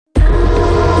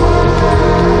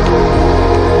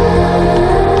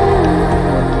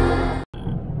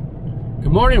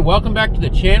morning, welcome back to the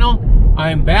channel.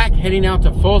 I'm back heading out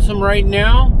to Folsom right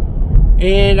now,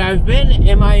 and I've been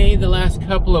MIA the last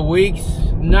couple of weeks.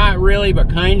 Not really,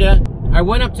 but kinda. I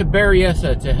went up to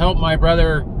Berryessa to help my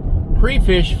brother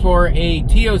pre-fish for a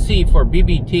TOC for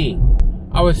BBT.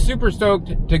 I was super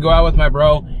stoked to go out with my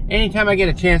bro. Anytime I get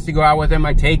a chance to go out with him,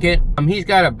 I take it. He's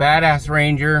got a badass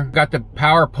Ranger, got the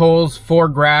power pulls, 4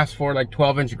 graphs, 4 like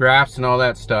 12-inch graphs and all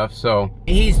that stuff. So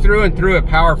he's through and through a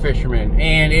power fisherman,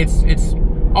 and it's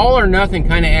all or nothing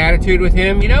kind of attitude with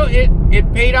him. You know,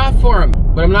 it paid off for him,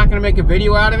 but I'm not gonna make a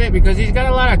video out of it because he's got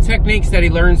a lot of techniques that he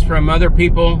learns from other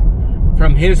people,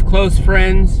 from his close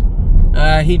friends.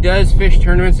 He does fish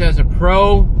tournaments as a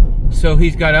pro, so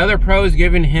he's got other pros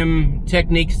giving him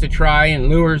techniques to try and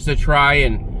lures to try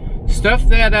and stuff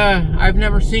that I've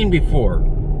never seen before.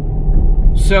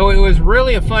 So it was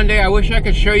really a fun day. I wish I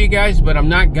could show you guys, but I'm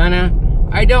not gonna.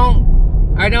 I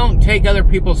don't take other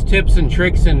people's tips and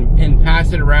tricks and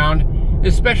pass it around,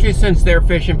 especially since they're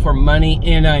fishing for money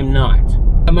and I'm not.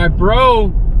 My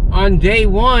bro on day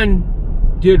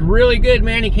 1 did really good,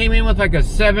 man. He came in with like a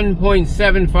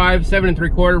 7.75, 7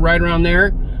 3/4, right around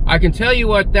there. I can tell you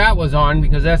what that was on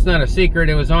because that's not a secret.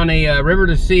 It was on a River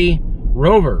to Sea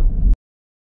Rover.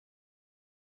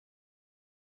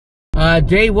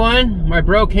 Day 1, my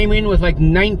bro came in with like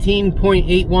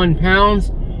 19.81 pounds,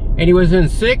 and he was in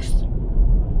 6th.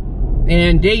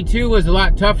 And day 2 was a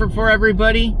lot tougher for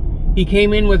everybody. He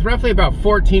came in with roughly about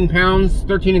 14 pounds,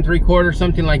 13 3/4,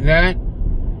 something like that.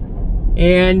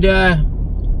 And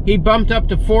he bumped up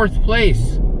to 4th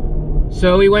place.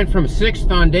 So he went from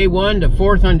 6th on day 1 to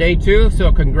 4th on day 2.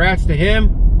 So congrats to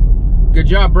him. Good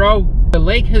job, bro. The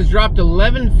lake has dropped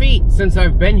 11 feet since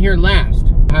I've been here last.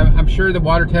 I'm sure the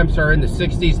water temps are in the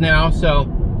 60s now, so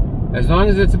as long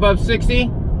as it's above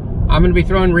 60, I'm gonna be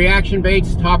throwing reaction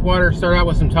baits, top water. Start out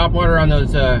with some top water on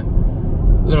those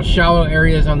little shallow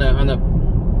areas on the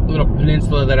little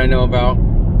peninsula that I know about,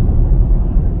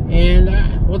 and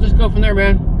we'll just go from there,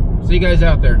 man. See you guys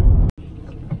out there.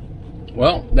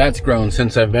 Well, that's grown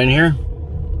since I've been here.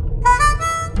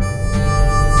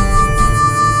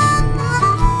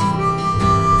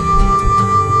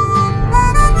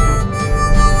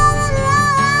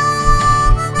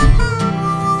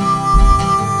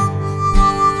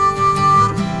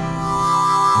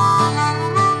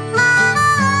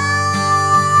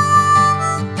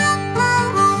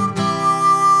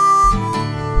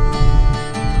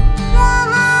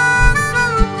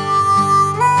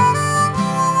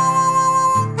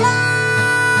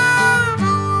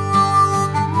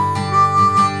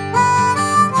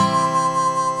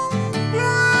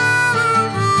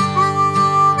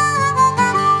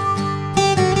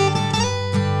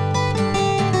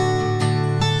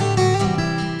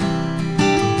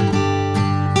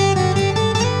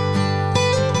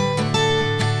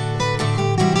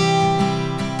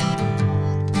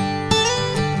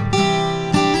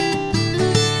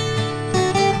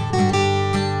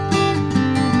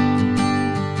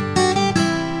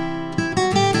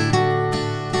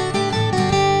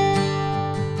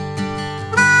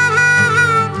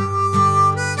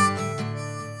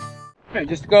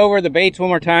 Just to go over the baits one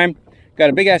more time. Got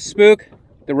a big ass spook,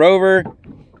 the Rover,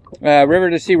 River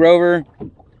to Sea Rover.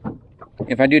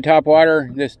 If I do top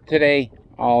water this today,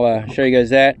 I'll show you guys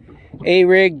that.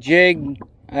 A-rig, jig,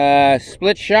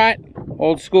 split shot,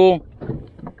 old school.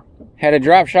 Had a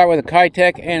drop shot with a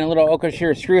Keitech and a little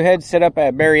Okashira Screwhead set up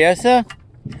at Berryessa.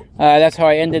 That's how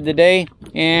I ended the day.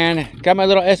 And got my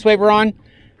little S-Waiver on.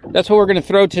 That's what we're gonna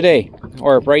throw today,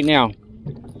 or right now.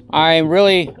 I'm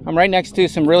right next to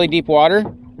some really deep water,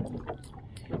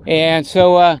 and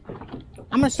so I'm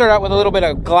gonna start out with a little bit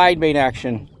of glide bait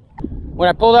action. When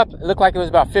I pulled up, it looked like it was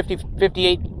about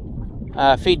 58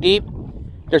 feet deep.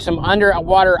 There's some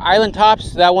underwater island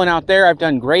tops. That one out there I've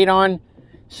done great on.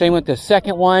 Same with the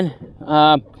second one.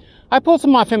 I pulled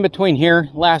some off in between here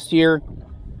last year,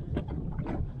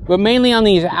 but mainly on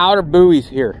these outer buoys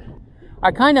here.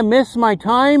 I kind of missed my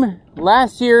time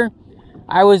last year.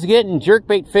 I was getting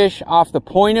jerkbait fish off the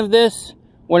point of this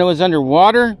when it was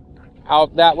underwater,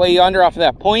 out that way under off of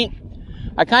that point.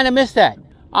 I kind of missed that.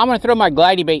 I'm gonna throw my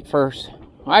glidey bait first.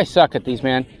 I suck at these,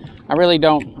 man. I really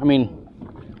don't. I mean,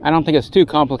 I don't think it's too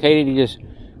complicated. You just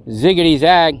ziggity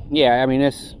zag. Yeah, I mean,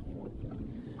 this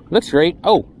looks great.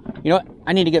 Oh, you know what?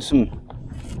 I need to get some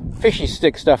fishy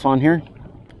stick stuff on here.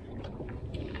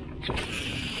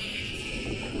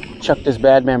 Chuck this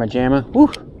bad mamma jamma.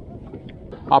 Woo.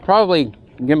 I'll probably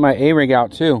get my A-rig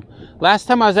out too. Last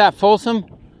time I was at Folsom,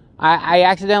 I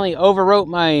accidentally overwrote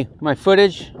my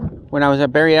footage when I was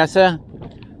at Berryessa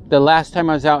the last time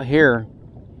I was out here,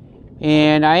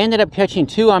 and I ended up catching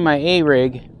 2 on my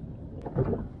A-rig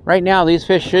Right now, these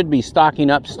fish should be stocking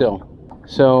up still.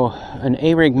 So an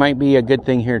A-rig might be a good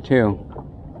thing here too.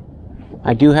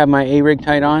 I do have my A-rig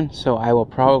tight on, so I will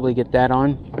probably get that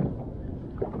on.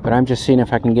 But I'm just seeing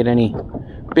if I can get any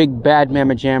big bad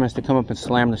mamma jammas to come up and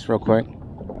slam this real quick.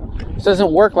 This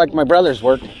doesn't work like my brother's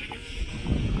worked.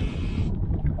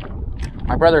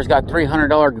 My brother's got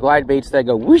 $300 glide baits that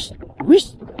go whoosh, whoosh,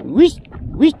 whoosh,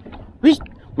 whoosh, whoosh.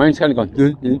 Mine's kind of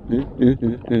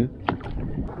going.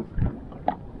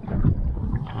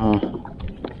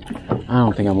 I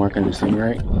don't think I'm working this thing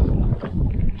right. I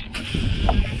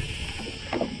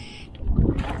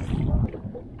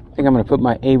think I'm going to put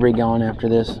my A-rig on after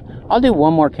this. I'll do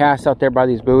one more cast out there by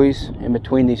these buoys in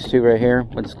between these two right here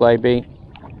with this glide bait.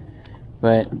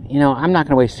 But, you know, I'm not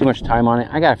going to waste too much time on it.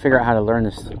 I got to figure out how to learn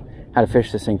this, how to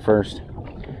fish this thing first.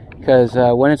 Because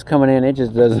when it's coming in, it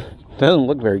just doesn't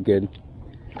look very good.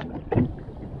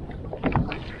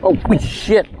 Oh,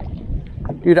 shit.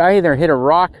 Dude, I either hit a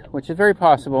rock, which is very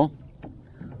possible,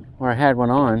 or I had one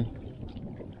on.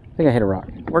 I think I hit a rock.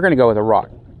 We're going to go with a rock.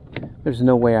 There's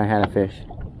no way I had a fish.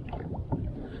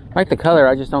 I like the color,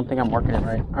 I just don't think I'm working it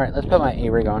right. Alright, let's put my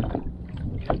A-rig on.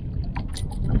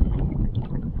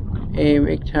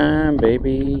 A-rig time,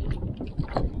 baby.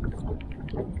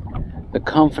 The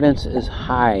confidence is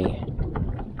high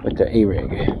with the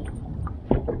A-rig.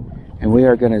 And we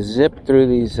are going to zip through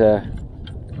these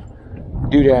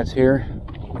doodads here.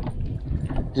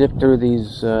 Zip through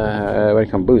these, what do you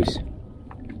call them, buoys.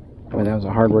 Boy, that was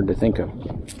a hard word to think of.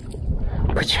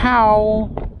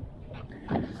 Pachow!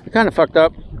 I kind of fucked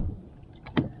up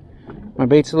my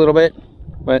baits a little bit,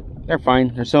 but they're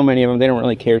fine. There's so many of them, they don't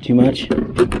really care too much.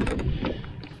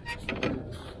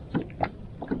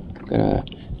 Gonna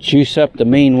juice up the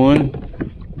main one.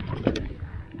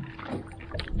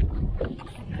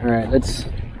 Alright,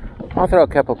 I'll throw a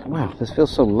couple. Wow, this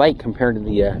feels so light compared to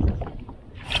the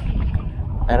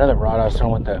that other rod I was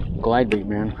throwing with the glide bait,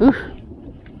 man. Whew.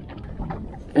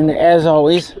 And as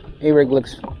always, A-rig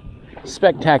looks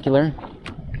spectacular.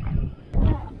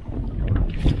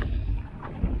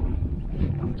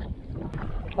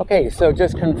 Okay, so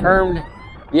just confirmed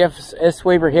the FS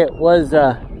Waiver hit was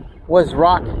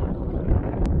rock.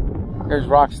 There's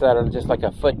rocks that are just like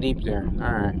a foot deep there.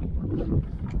 Alright.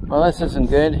 Well, this isn't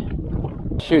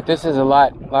good. Shoot, this is a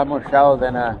lot more shallow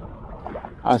than I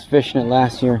was fishing it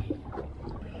last year.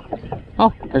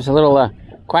 Oh, there's a little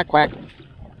quack quack.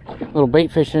 Little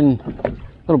bait fish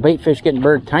getting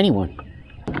bird, tiny one.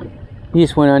 He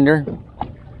just went under.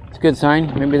 It's a good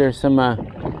sign. Maybe there's some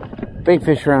bait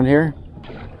fish around here.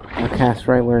 I'll cast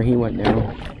right where he went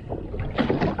down.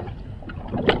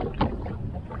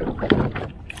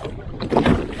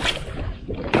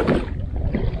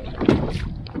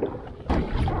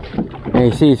 Hey,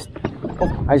 you see,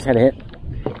 oh, I just had a hit.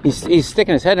 He's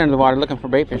sticking his head under the water looking for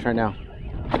bait fish right now.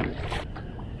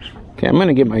 Okay, I'm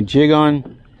gonna get my jig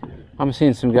on. I'm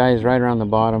seeing some guys right around the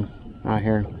bottom out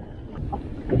here.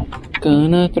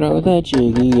 Gonna throw the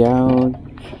jiggy out.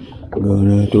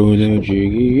 Gonna throw the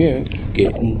jiggy out.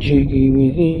 Getting jiggy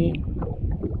with it.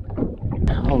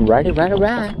 Alrighty,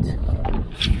 right.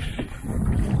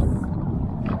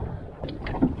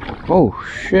 Oh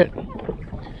shit.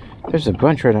 There's a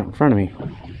bunch right out in front of me.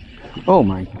 Oh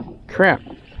my crap.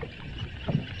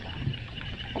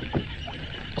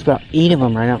 It's about 8 of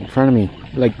them right out in front of me.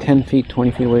 Like 10 feet,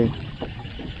 20 feet away.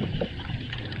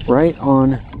 Right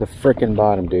on the frickin'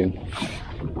 bottom, dude.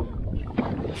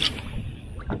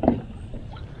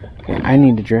 Okay, I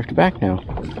need to drift back now.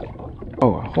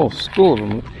 Oh, a whole school of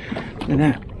them. Look at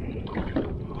that.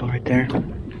 Oh, right there.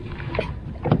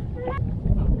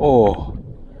 Oh,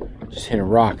 just hit a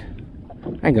rock.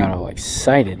 I got all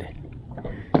excited.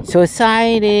 So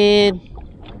excited.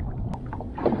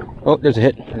 Oh, there's a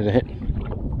hit. There's a hit.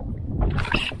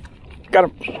 Got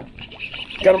him.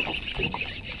 Got him.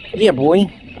 Yeah,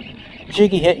 boy.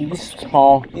 Jiggy hit. He's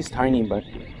small. He's tiny, but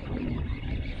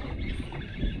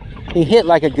he hit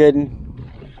like a good one.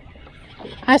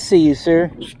 I see you, sir.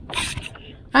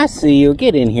 I see you.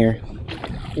 Get in here.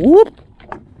 Whoop.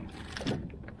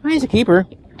 He's a keeper.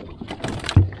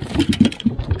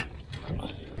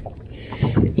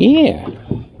 Yeah.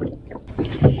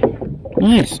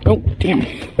 Nice. Oh, damn.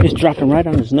 Just dropped him right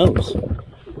on his nose.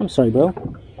 I'm sorry, bro.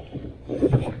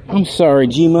 I'm sorry,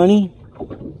 G-Money.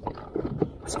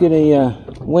 Let's get a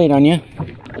weight on you.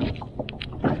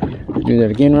 Do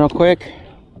that again real quick.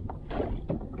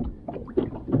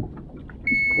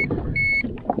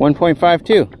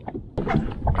 1.52.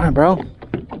 Alright, bro.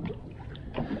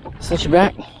 Set you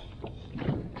back.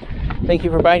 Thank you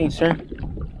for biting, sir.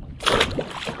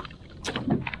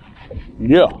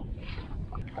 Yeah.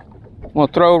 We'll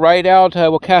throw right out.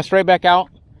 We'll cast right back out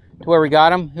to where we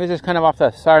got him. He was just kind of off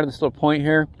the side of this little point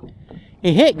here.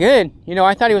 He hit good. You know,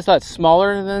 I thought he was a lot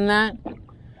smaller than that.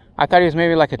 I thought he was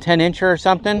maybe like a 10-incher or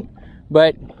something.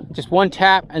 But just one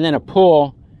tap and then a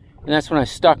pull, and that's when I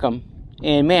stuck him.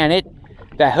 And man,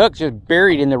 that hook just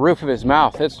buried in the roof of his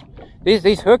mouth.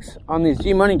 These hooks on these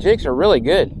G-Money jigs are really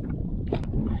good.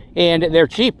 And they're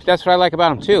cheap. That's what I like about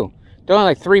them too. They're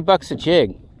only like $3 a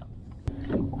jig.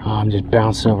 Oh, I'm just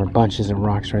bouncing over bunches of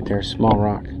rocks right there. Small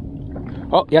rock.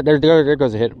 Oh, yeah, there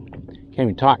goes a hit. Can't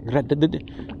even talk. I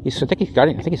think he's got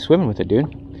it. I think he's swimming with it,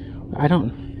 dude.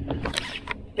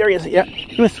 There he is. Yeah,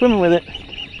 he was swimming with it.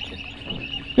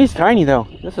 He's tiny though.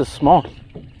 This is small.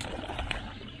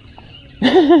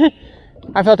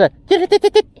 I felt that.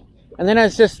 And then I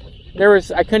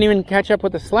couldn't even catch up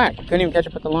with the slack. Couldn't even catch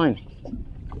up with the line.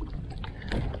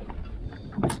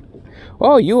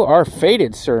 Oh, you are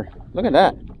faded, sir. Look at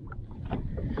that.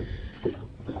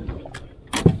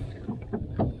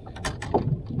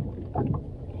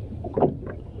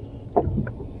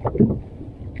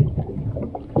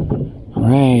 All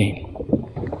right.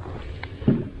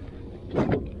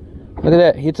 Look at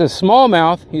that. It's a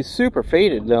smallmouth. He's super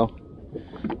faded, though.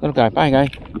 Little guy. Bye, guy.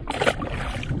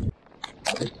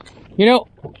 You know,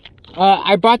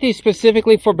 I bought these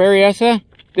specifically for Berryessa.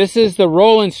 This is the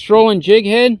Rollin' Strollin' Jig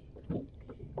Head.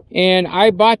 And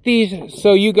I bought these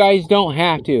so you guys don't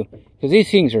have to. Because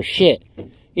these things are shit.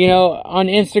 You know, on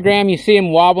Instagram, you see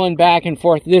them wobbling back and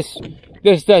forth. This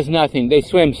does nothing. They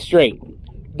swim straight.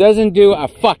 Doesn't do a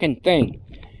fucking thing.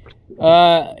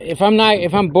 If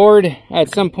I'm bored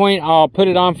at some point, I'll put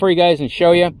it on for you guys and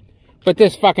show you. But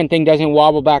this fucking thing doesn't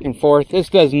wobble back and forth. This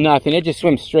does nothing. It just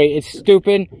swims straight. It's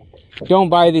stupid. Don't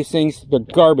buy these things. They're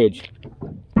garbage.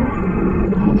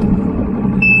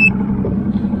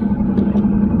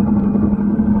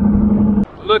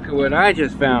 Look at what I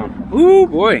just found. Ooh,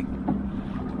 boy.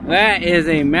 That is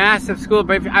a massive school of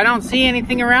bait. I don't see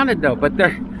anything around it, though. But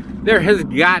there has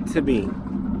got to be.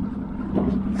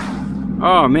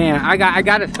 Oh, man. I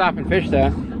got to stop and fish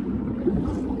that.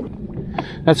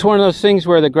 That's one of those things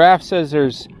where the graph says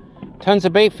there's tons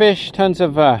of bait fish, tons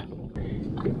of...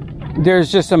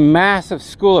 there's just a massive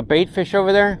school of bait fish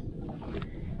over there.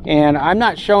 And I'm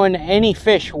not showing any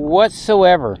fish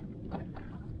whatsoever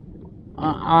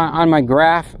on my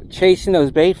graph chasing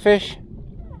those bait fish.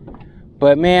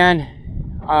 But man,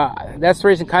 that's the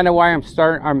reason kind of why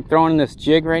I'm throwing this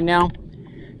jig right now.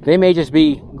 They may just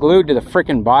be glued to the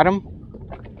freaking bottom.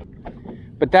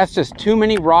 But that's just too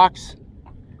many rocks,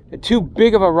 too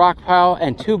big of a rock pile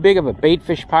and too big of a bait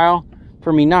fish pile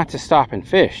for me not to stop and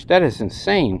fish. That is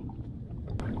insane.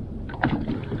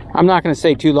 I'm not going to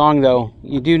stay too long though.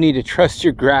 You do need to trust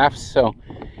your graphs. So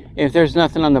if there's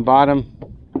nothing on the bottom,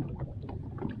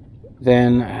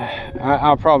 then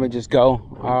I'll probably just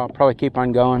go. I'll probably keep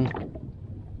on going.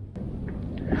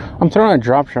 I'm throwing a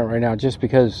drop shot right now just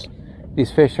because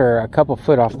these fish are a couple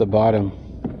foot off the bottom.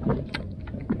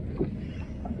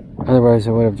 Otherwise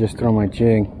I would have just thrown my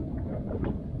jig.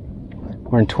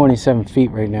 We're in 27 feet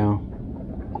right now.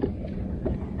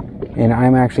 And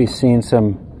I'm actually seeing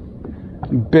some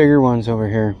bigger ones over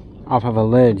here off of a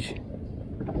ledge.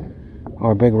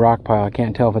 Or a big rock pile. I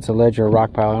can't tell if it's a ledge or a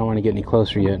rock pile. I don't want to get any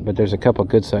closer yet, but there's a couple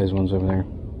good sized ones over there.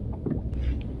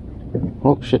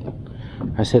 Oh shit.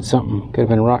 I just hit something. Could have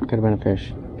been a rock, could have been a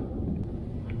fish.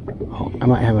 Oh, I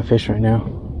might have a fish right now.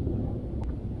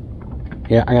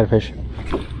 Yeah, I got a fish.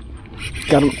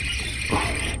 Got him.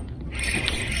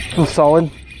 Oh, solid.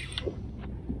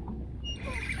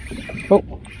 Oh,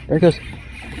 there it goes.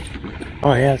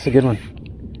 Oh yeah, that's a good one.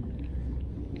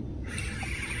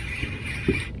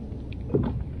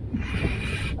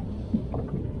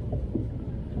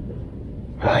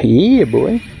 Yeah,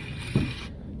 boy.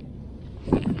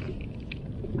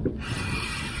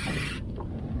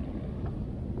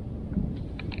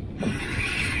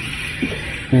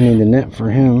 I need the net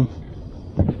for him.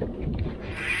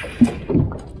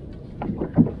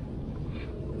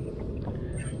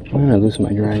 I'm gonna loosen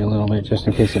my drag a little bit just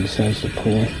in case it decides to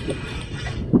pull.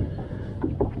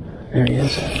 There he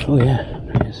is. Oh yeah,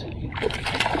 there he is.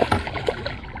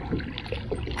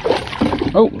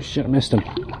 Oh shit, I missed him.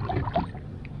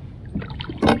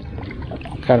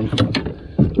 Got him.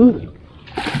 Ooh.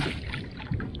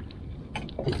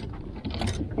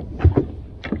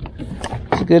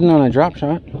 It's a good one on a drop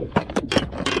shot. I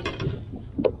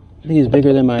think he's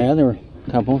bigger than my other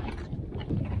couple.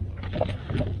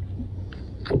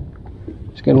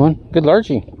 It's a good one. Good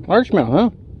largemouth,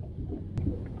 huh?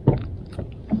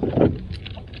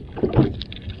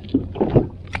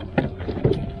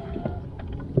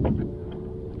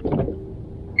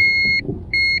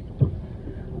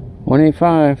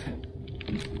 $185.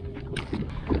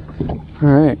 All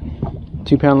right,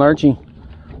 2 pound largie.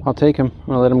 I'll take him. I'm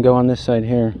gonna let him go on this side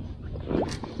here.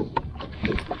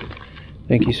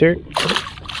 Thank you, sir.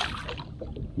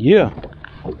 Yeah.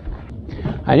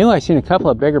 I knew I seen a couple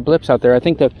of bigger blips out there. I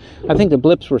think the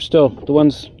blips were still the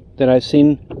ones that I've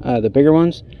seen, the bigger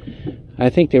ones. I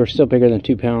think they were still bigger than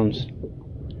 2 pounds.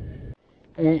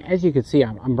 And as you can see,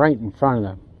 I'm right in front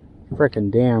of the frickin'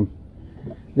 dam.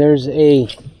 There's a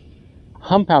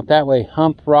hump out that way,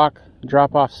 hump, rock,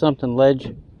 drop off something,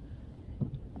 ledge.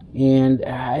 And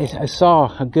I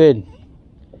saw a good,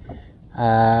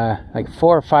 like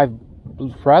 4 or 5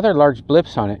 rather large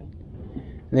blips on it.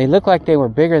 And they look like they were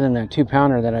bigger than that 2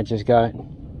 pounder that I just got.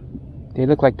 They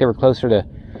look like they were closer to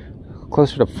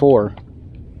 4.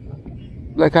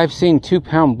 Like I've seen 2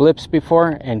 pound blips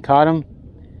before and caught them,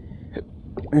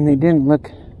 and they didn't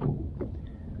look.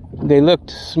 They looked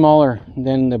smaller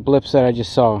than the blips that I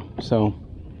just saw. So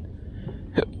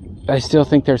I still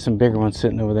think there's some bigger ones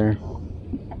sitting over there.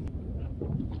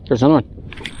 There's another one.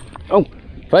 Oh,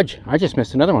 fudge! I just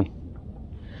missed another one.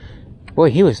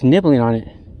 Boy, he was nibbling on it.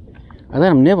 I let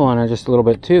him nibble on it just a little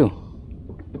bit too.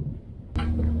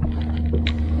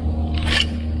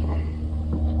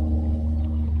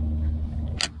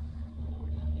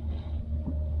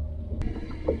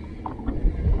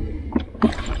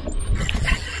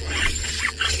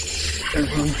 There's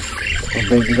one. A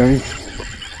big guy.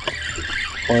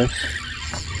 Horse.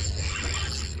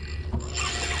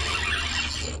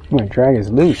 My drag is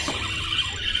loose.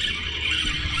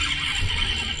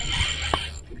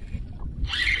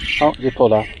 Oh, you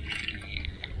pulled off.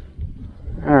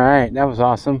 Alright, that was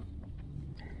awesome.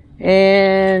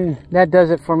 And that does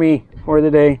it for me for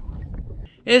the day.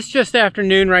 It's just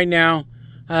afternoon right now.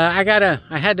 I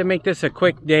had to make this a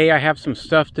quick day. I have some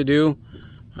stuff to do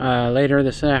later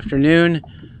this afternoon.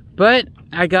 But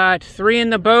I got 3 in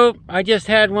the boat. I just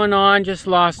had one on, just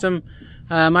lost them.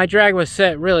 My drag was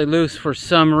set really loose for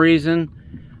some reason.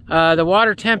 The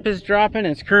water temp is dropping.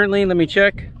 It's currently, let me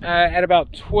check, at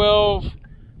about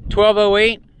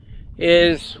 1208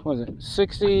 is, what was it,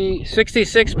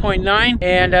 66.9.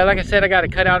 And like I said, I got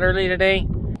it cut out early today.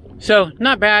 So,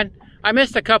 not bad. I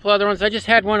missed a couple other ones. I just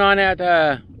had one on at,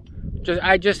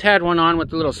 I just had one on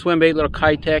with the little swim bait, little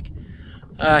Keitech.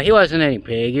 He wasn't any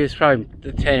big. He was probably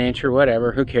the 10 inch or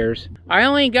whatever. Who cares? I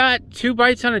only got 2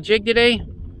 bites on a jig today.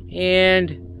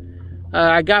 And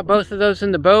I got both of those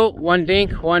in the boat. 1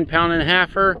 dink, 1 pound and a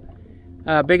halfer.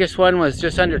 Biggest one was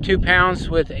just under 2 pounds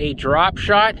with a drop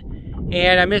shot.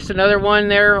 And I missed another one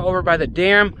there over by the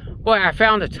dam. Boy, I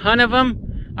found a ton of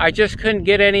them. I just couldn't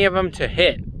get any of them to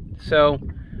hit. So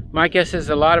my guess is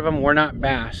a lot of them were not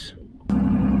bass.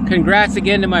 Congrats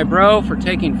again to my bro for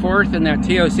taking 4th in that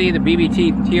TOC, the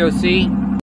BBT TOC.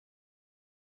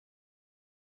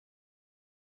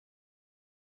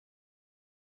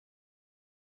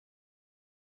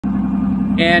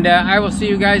 And I will see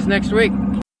you guys next week.